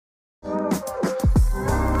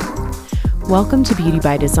Welcome to Beauty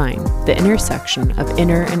by Design, the intersection of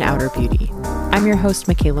inner and outer beauty. I'm your host,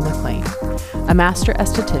 Michaela McLean, a master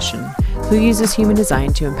esthetician who uses human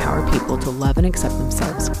design to empower people to love and accept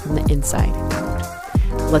themselves from the inside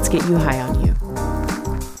out. Let's get you high on you.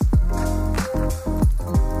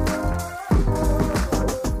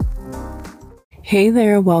 Hey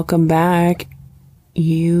there, welcome back.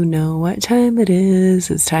 You know what time it is.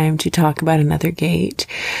 It's time to talk about another gate.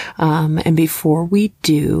 And before we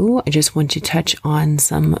do, I just want to touch on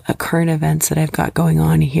some current events that I've got going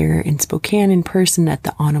on here in Spokane in person at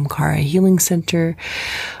the Anam Cara Healing Center.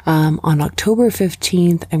 On October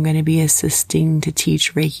 15th, I'm going to be assisting to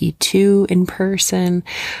teach Reiki 2 in person.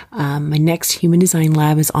 My next Human Design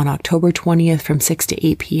Lab is on October 20th from 6 to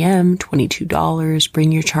 8 p.m., $22.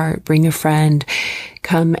 Bring your chart, bring a friend,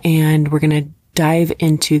 come, and we're going to dive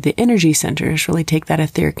into the energy centers, really take that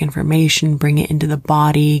etheric information, bring it into the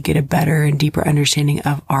body, get a better and deeper understanding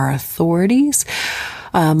of our authorities.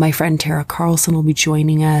 My friend Tara Carlson will be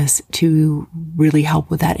joining us to really help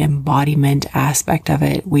with that embodiment aspect of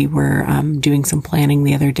it. We were doing some planning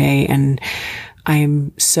the other day, and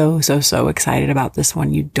I'm so excited about this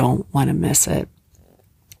one. You don't want to miss it.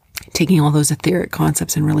 Taking all those etheric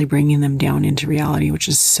concepts and really bringing them down into reality, which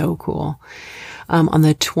is so cool. On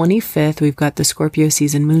the 25th, we've got the Scorpio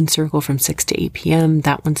season moon circle from 6 to 8 p.m.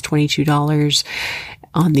 That one's $22.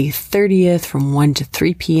 On the 30th, from 1 to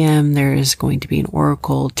 3 p.m., there is going to be an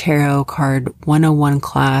Oracle Tarot Card 101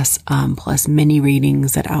 class, plus mini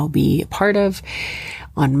readings that I'll be a part of.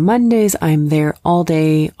 On Mondays, I'm there all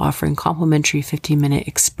day offering complimentary 15-minute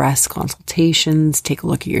express consultations, take a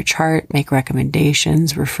look at your chart, make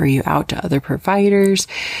recommendations, refer you out to other providers.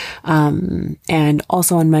 And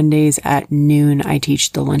also on Mondays at noon, I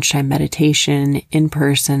teach the lunchtime meditation in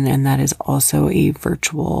person, and that is also a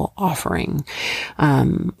virtual offering.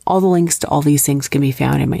 All the links to all these things can be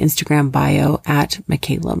found in my Instagram bio at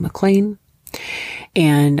Michaela McLean.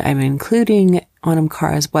 And I'm including Anam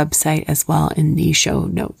Cara's website as well in the show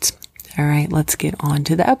notes. All right, let's get on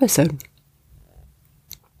to the episode.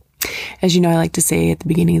 As you know, I like to say at the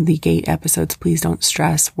beginning of the gate episodes, please don't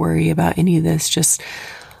stress, worry about any of this. Just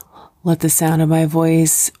let the sound of my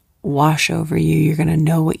voice wash over you. You're going to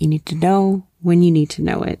know what you need to know when you need to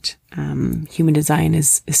know it. Human design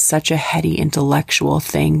is such a heady intellectual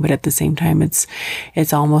thing, but at the same time,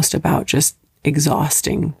 it's almost about just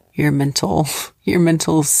exhausting your mental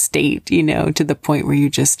state, to the point where you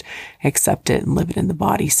just accept it and live it in the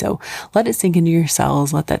body. So let it sink into your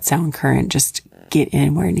cells. Let that sound current just get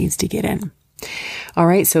in where it needs to get in. All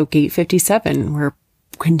right. So gate 57, we're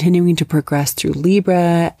continuing to progress through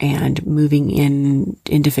Libra and moving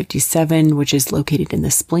into 57, which is located in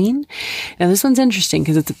the spleen. Now this one's interesting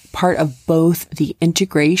because it's a part of both the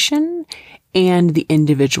integration and the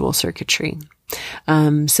individual circuitry.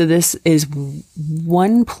 So this is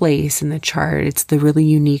one place in the chart. It's the really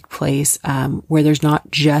unique place, where there's not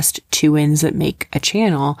just two ends that make a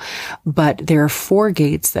channel, but there are 4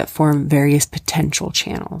 gates that form various potential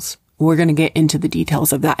channels. We're going to get into the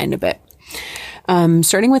details of that in a bit.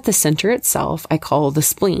 Starting with the center itself, I call the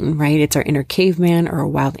spleen, right? It's our inner caveman or a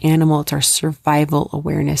wild animal. It's our survival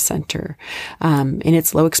awareness center. In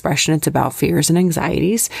its low expression, it's about fears and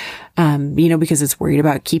anxieties, because it's worried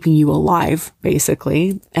about keeping you alive,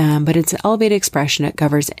 basically. But its elevated expression, it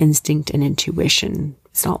governs instinct and intuition.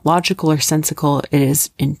 It's not logical or sensical. It is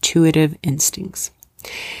intuitive instincts.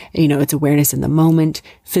 It's awareness in the moment.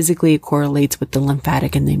 Physically, it correlates with the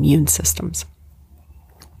lymphatic and the immune systems.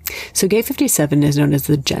 So gate 57 is known as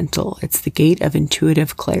the gentle. It's the gate of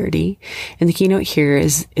intuitive clarity. And the keynote here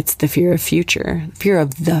is it's the fear of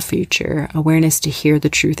the future, awareness to hear the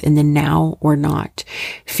truth in the now or not,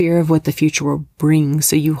 fear of what the future will bring.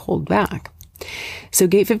 So you hold back. So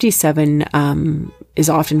gate 57, is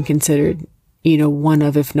often considered, one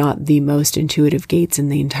of, if not the most intuitive gates in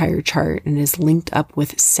the entire chart, and is linked up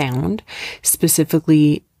with sound,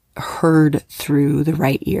 specifically heard through the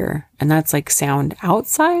right ear. And that's like sound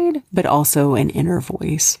outside, but also an inner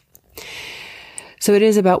voice. So it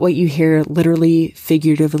is about what you hear literally,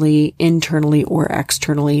 figuratively, internally, or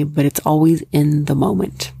externally, but it's always in the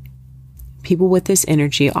moment. People with this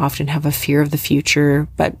energy often have a fear of the future,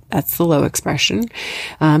 but that's the low expression.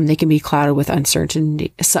 They can be clouded with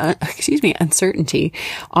uncertainty,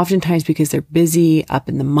 oftentimes because they're busy, up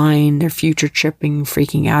in the mind, they're future tripping,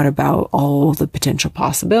 freaking out about all the potential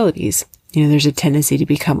possibilities. There's a tendency to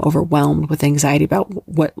become overwhelmed with anxiety about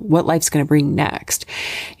what life's going to bring next,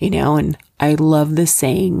 and I love the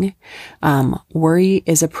saying, worry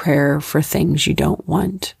is a prayer for things you don't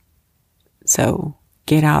want. So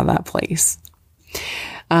get out of that place.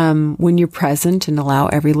 When you're present and allow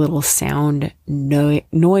every little sound,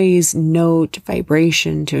 noise, note,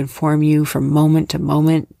 vibration to inform you from moment to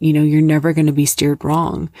moment, you're never going to be steered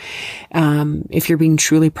wrong. If you're being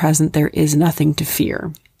truly present, there is nothing to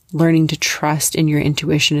fear. Learning to trust in your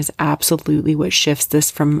intuition is absolutely what shifts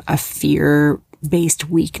this from a fear-based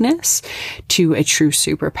weakness to a true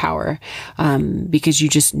superpower, because you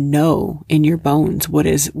just know in your bones what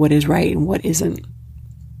is right and what isn't.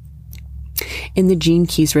 In the Gene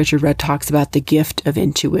Keys, Richard Rudd talks about the gift of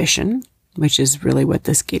intuition, which is really what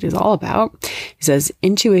this gate is all about. He says,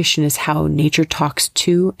 intuition is how nature talks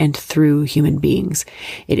to and through human beings.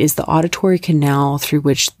 It is the auditory canal through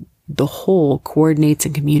which the whole coordinates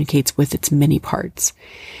and communicates with its many parts.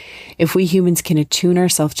 If we humans can attune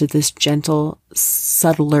ourselves to this gentle,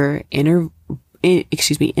 subtler internal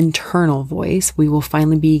voice, we will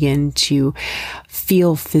finally begin to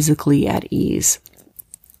feel physically at ease.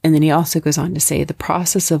 And then he also goes on to say, the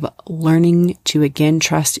process of learning to again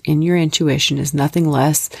trust in your intuition is nothing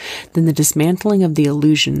less than the dismantling of the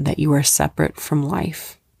illusion that you are separate from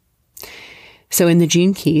life. So in the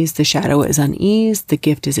Gene Keys, the shadow is unease, the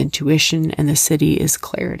gift is intuition, and the city is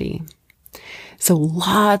clarity. So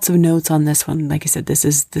lots of notes on this one. Like I said, this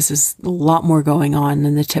is a lot more going on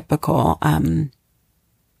than the typical,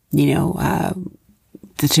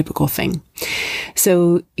 the typical thing.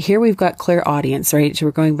 So here we've got clairaudience, right? So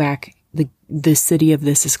we're going back. The city of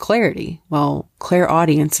this is clarity. Well,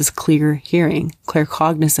 clairaudience is clear hearing,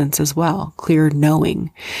 claircognizance as well, clear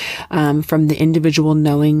knowing, from the individual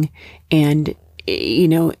knowing and,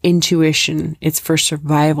 intuition. It's for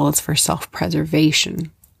survival. It's for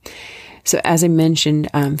self-preservation. So as I mentioned,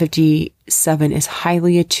 57 is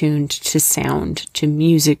highly attuned to sound, to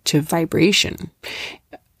music, to vibration.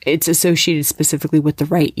 It's associated specifically with the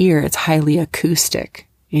right ear. It's highly acoustic,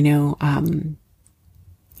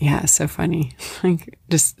 yeah, so funny. Like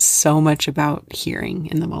just so much about hearing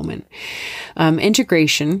in the moment.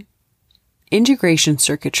 Integration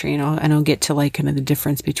circuitry, and I'll get to like kind of the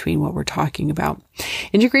difference between what we're talking about.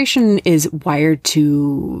 Integration is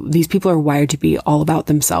these people are wired to be all about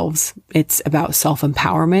themselves. It's about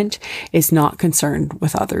self-empowerment. It's not concerned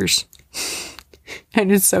with others.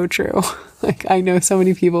 And it's so true. Like I know so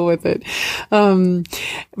many people with it,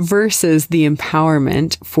 versus the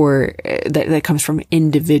empowerment that comes from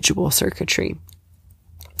individual circuitry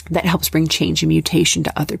that helps bring change and mutation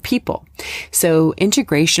to other people. So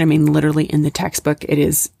integration, literally in the textbook, it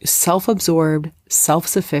is self-absorbed,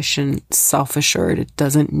 self-sufficient, self-assured. It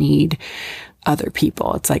doesn't need other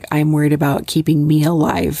people. It's like, I'm worried about keeping me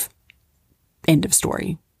alive. End of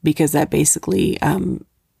story. Because that basically,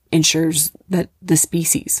 ensures that the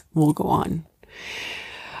species will go on.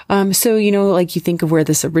 So, like you think of where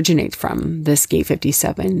this originates from, this gate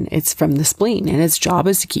 57, it's from the spleen, and its job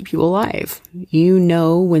is to keep you alive.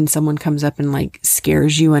 When someone comes up and like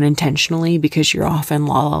scares you unintentionally because you're off in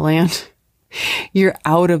la la land, you're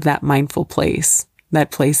out of that mindful place. That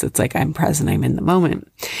place that's like, I'm present, I'm in the moment.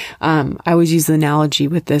 I always use the analogy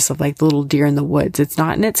with this of like the little deer in the woods. It's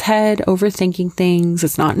not in its head overthinking things.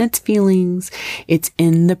 It's not in its feelings. It's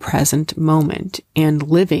in the present moment and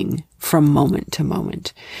living from moment to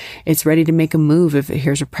moment. It's ready to make a move if it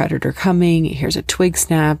hears a predator coming, it hears a twig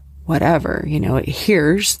snap, whatever, it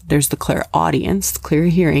hears, there's the clairaudience, clear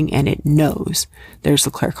hearing, and it knows, there's the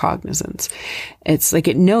claircognizance. It's like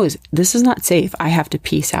it knows this is not safe. I have to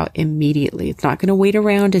peace out immediately. It's not going to wait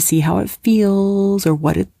around to see how it feels or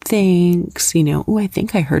what it thinks. I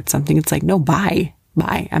think I heard something. It's like, no, bye,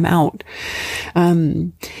 I'm out.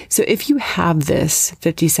 So if you have this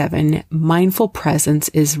 57, mindful presence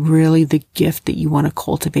is really the gift that you want to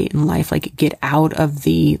cultivate in life. Like get out of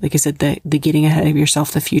like I said, the getting ahead of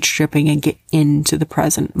yourself, the future tripping, and get into the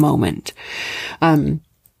present moment.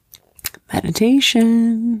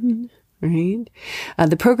 Meditation, right?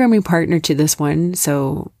 The programming partner to this one.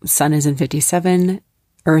 So Sun is in 57.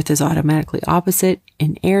 Earth is automatically opposite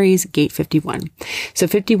in Aries, gate 51. So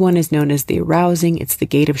 51 is known as the arousing. It's the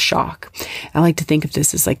gate of shock. I like to think of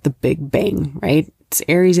this as like the big bang, right? It's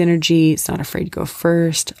Aries energy. It's not afraid to go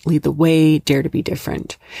first, lead the way, dare to be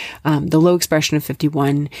different. The low expression of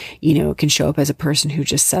 51, can show up as a person who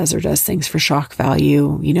just says or does things for shock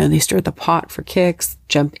value. They stir the pot for kicks,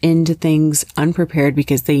 jump into things unprepared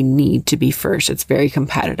because they need to be first. It's very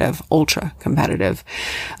competitive, ultra competitive.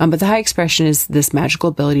 But the high expression is this magical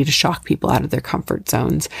ability to shock people out of their comfort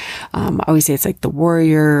zones. I always say it's like the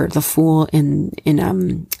warrior, the fool in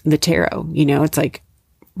the tarot. It's like,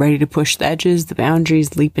 ready to push the edges, the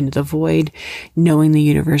boundaries, leap into the void, knowing the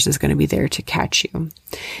universe is going to be there to catch you,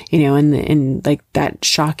 and like that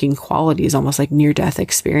shocking quality is almost like near death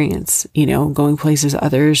experience, going places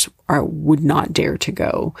others would not dare to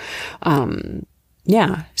go.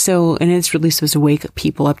 Yeah. So, and it's really supposed to wake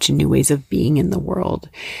people up to new ways of being in the world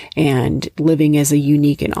and living as a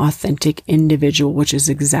unique and authentic individual, which is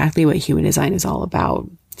exactly what human design is all about.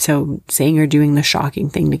 So saying or doing the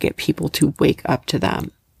shocking thing to get people to wake up to that.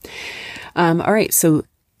 All right. So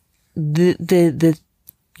the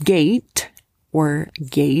gate or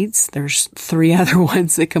gates, there's 3 other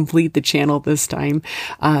ones that complete the channel this time.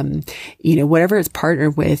 Whatever it's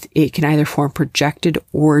partnered with, it can either form projected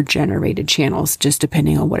or generated channels, just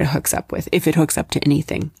depending on what it hooks up with. If it hooks up to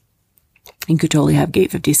anything, you could totally have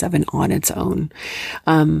gate 57 on its own.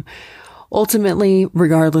 Ultimately,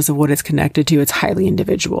 regardless of what it's connected to, it's highly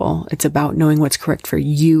individual. It's about knowing what's correct for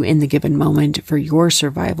you in the given moment for your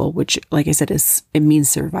survival, which, like I said, it means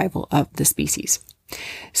survival of the species.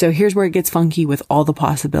 So here's where it gets funky with all the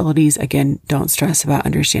possibilities. Again, don't stress about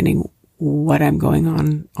understanding what I'm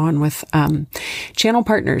going on with channel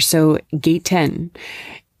partners. So gate 10,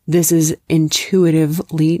 this is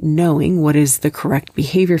intuitively knowing what is the correct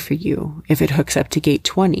behavior for you. If it hooks up to gate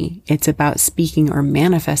 20, it's about speaking or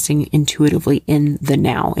manifesting intuitively in the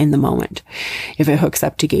now, in the moment. If it hooks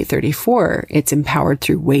up to gate 34, it's empowered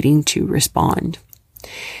through waiting to respond.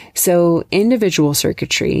 So individual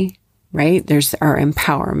circuitry, right? There's our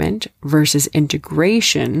empowerment versus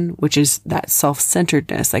integration, which is that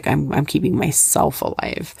self-centeredness. Like I'm keeping myself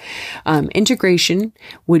alive. Integration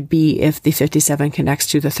would be if the 57 connects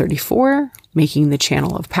to the 34, making the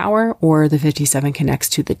channel of power, or the 57 connects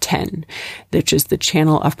to the 10, which is the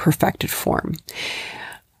channel of perfected form.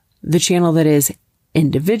 The channel that is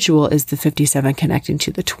individual is the 57 connecting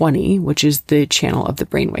to the 20, which is the channel of the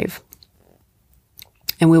brainwave.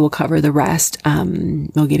 And we will cover the rest.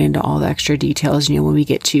 We'll get into all the extra details, when we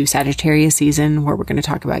get to Sagittarius season, where we're going to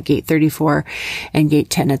talk about gate 34 and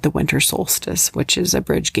gate 10 at the winter solstice, which is a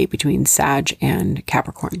bridge gate between Sag and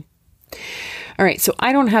Capricorn. All right. So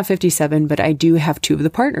I don't have 57, but I do have 2 of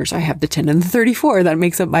the partners. I have the 10 and the 34. That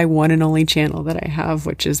makes up my one and only channel that I have,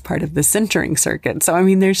 which is part of the centering circuit. So,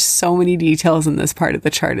 there's so many details in this part of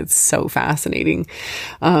the chart. It's so fascinating.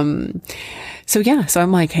 So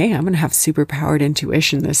I'm like, hey, I'm going to have superpowered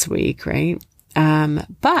intuition this week, right?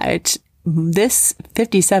 But this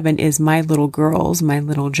 57 is my little girl's, my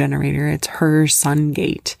little generator. It's her sun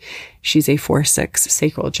gate. She's a 4-6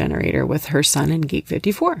 sacral generator with her sun in gate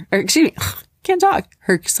 54. Or excuse me, can't talk.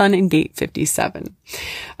 Her sun in gate 57.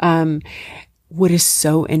 What is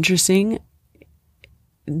so interesting,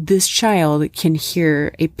 this child can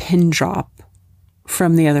hear a pin drop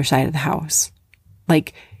from the other side of the house.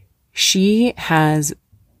 Like, she has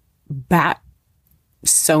bat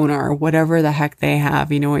sonar, whatever the heck they have.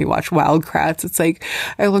 When you watch Wild Kratts, it's like,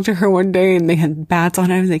 I looked at her one day and they had bats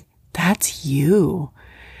on. I was like, that's you.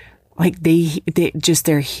 Like they just,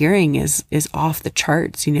 their hearing is off the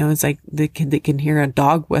charts. It's like they can hear a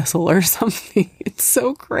dog whistle or something. It's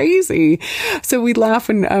so crazy. So we laugh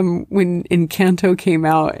when Encanto came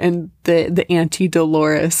out and the Auntie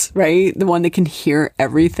Dolores, right? The one that can hear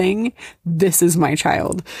everything. This is my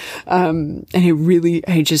child. And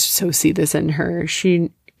I just so see this in her. She's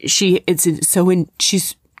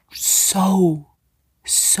so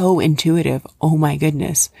intuitive. Oh my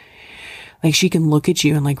goodness. Like she can look at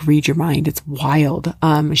you and like read your mind. It's wild.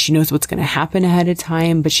 She knows what's going to happen ahead of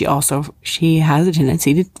time, but she has a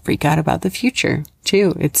tendency to freak out about the future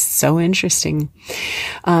too. It's so interesting.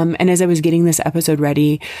 And as I was getting this episode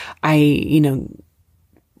ready, in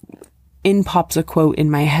pops a quote in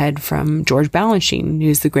my head from George Balanchine,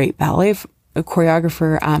 who's the great ballet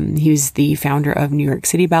choreographer. He was the founder of New York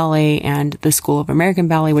City Ballet and the School of American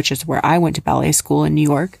Ballet, which is where I went to ballet school in New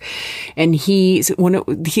York. And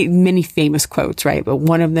many famous quotes, right? But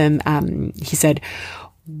one of them, he said,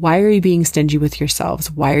 "Why are you being stingy with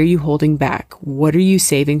yourselves? Why are you holding back? What are you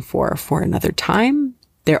saving for another time?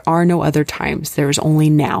 There are no other times. There is only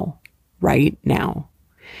now, right now."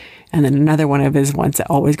 And then another one of his ones that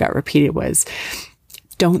always got repeated was,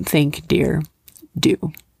 "Don't think, dear,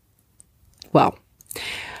 do." Well,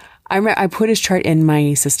 I put his chart in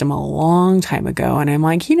my system a long time ago, and I'm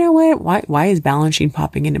like, you know what? Why is Balanchine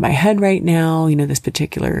popping into my head right now? This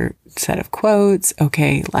particular set of quotes.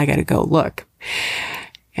 Okay, I got to go look.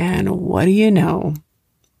 And what do you know?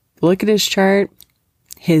 Look at his chart,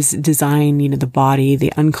 his design, the body,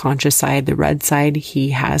 the unconscious side, the red side. He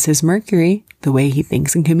has his Mercury, the way he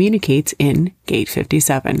thinks and communicates, in gate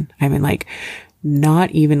 57.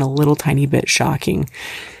 Not even a little tiny bit shocking.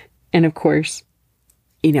 And of course,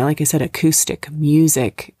 like I said, acoustic,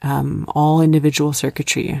 music, all individual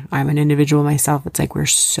circuitry. I'm an individual myself. It's like we're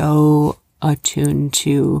so attuned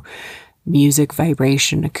to music,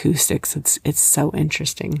 vibration, acoustics. It's so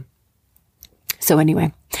interesting. So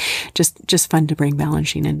anyway, just fun to bring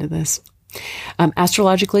Balanchine into this.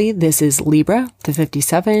 Astrologically, this is Libra, the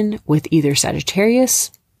 57, with either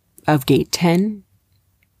Sagittarius of gate 10.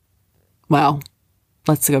 Well,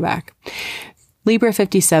 let's go back. Libra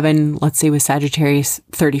 57, let's say with Sagittarius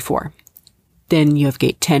 34. Then you have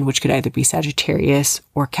gate 10, which could either be Sagittarius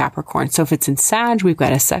or Capricorn. So if it's in Sag, we've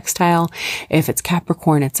got a sextile. If it's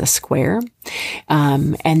Capricorn, it's a square.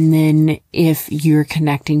 And then if you're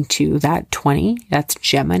connecting to that 20, that's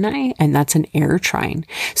Gemini, and that's an air trine.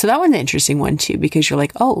 So that one's an interesting one too, because you're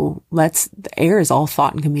like, oh, the air is all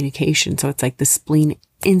thought and communication. So it's like the spleen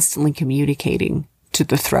instantly communicating to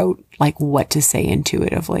the throat, like what to say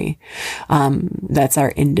intuitively. That's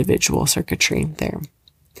our individual circuitry there.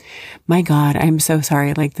 My God, I'm so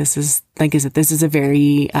sorry. This is a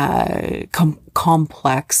very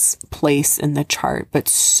complex place in the chart, but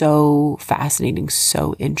so fascinating,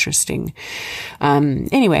 so interesting.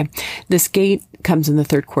 Anyway, this gate comes in the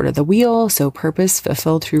third quarter of the wheel, so purpose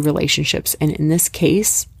fulfilled through relationships. And in this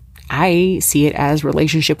case, I see it as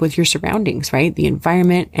relationship with your surroundings, right? The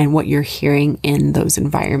environment and what you're hearing in those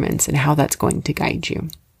environments and how that's going to guide you.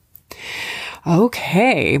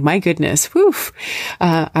 Okay, my goodness. Whew.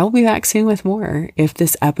 I'll be back soon with more. If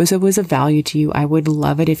this episode was of value to you, I would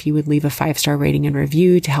love it if you would leave a 5-star rating and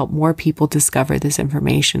review to help more people discover this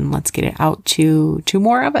information. Let's get it out to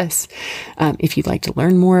more of us. If you'd like to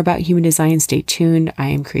learn more about human design, stay tuned. I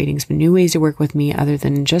am creating some new ways to work with me other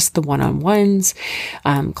than just the one-on-ones,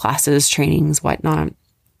 classes, trainings, whatnot,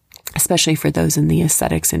 especially for those in the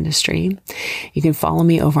aesthetics industry. You can follow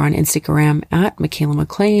me over on Instagram at Michaela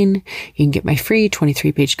McLean. You can get my free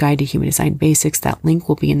 23-page guide to human design basics. That link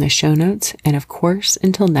will be in the show notes. And of course,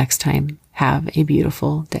 until next time, have a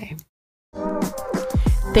beautiful day.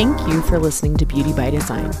 Thank you for listening to Beauty by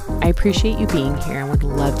Design. I appreciate you being here and would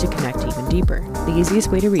love to connect even deeper. The easiest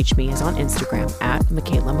way to reach me is on Instagram at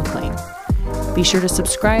Michaela McLean. Be sure to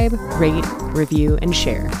subscribe, rate, review, and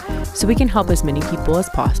share so we can help as many people as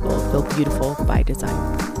possible feel beautiful by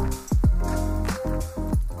design.